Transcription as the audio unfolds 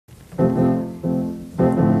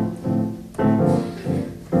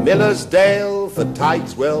Millersdale for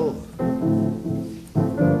Tideswell,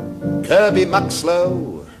 Kirby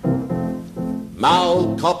Muxlow,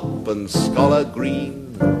 Malcop and Scholar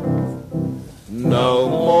Green. No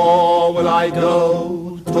more will I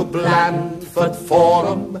go to Blandford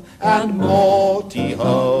Forum and Morty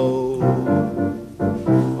Ho.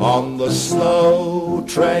 On the slow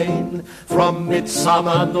train from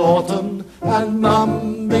Midsummer Norton and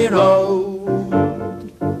Mumby Road.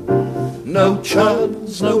 No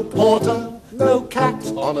churns, no porter, no cat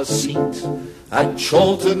on a seat at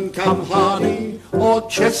Chorlton come Harney or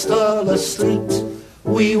Chester Street.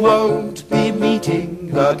 We won't be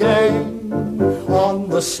meeting again on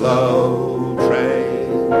the slow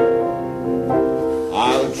train.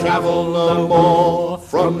 I'll travel no more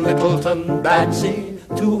from Littleton Badsy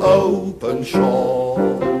to Openshaw.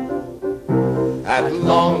 At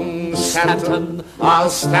Long Santon I'll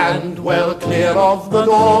stand well clear of the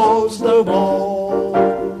doors no more.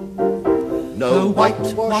 No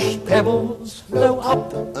whitewashed pebbles, no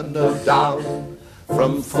up and no down,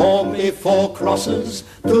 from Formby Four Crosses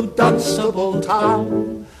to Dunstable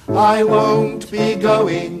Town. I won't be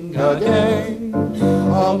going again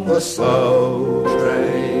on the slow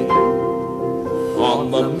train.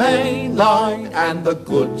 On the main line and the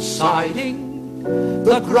good siding,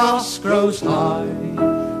 the grass grows high.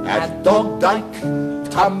 At Dogdyke,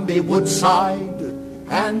 Tumby Woodside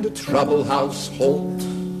and Trouble House Halt.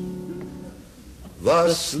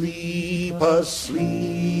 The sleepers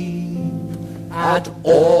sleep at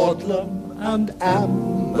Audlam and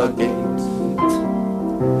Ambergate.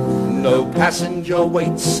 No passenger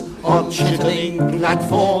waits on Chittering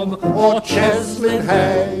Platform or Cheslin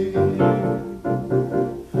Hay.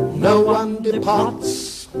 No one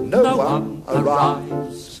departs, no one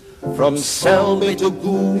arrives, from Selby to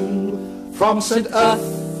Goole, from St.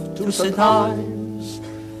 Earth to St. Ives.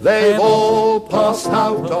 They've all passed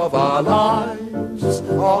out of our lives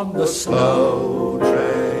on the slow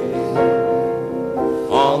train,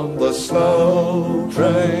 on the slow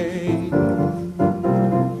train.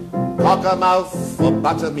 Cockermouth for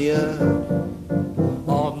Buttermere,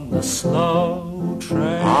 on the slow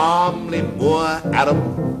train. Armley Moor, Aram,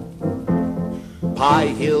 Pie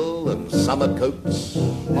Hill and Summercoats,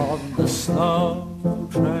 on the slow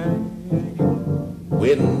train.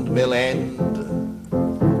 Windmill End,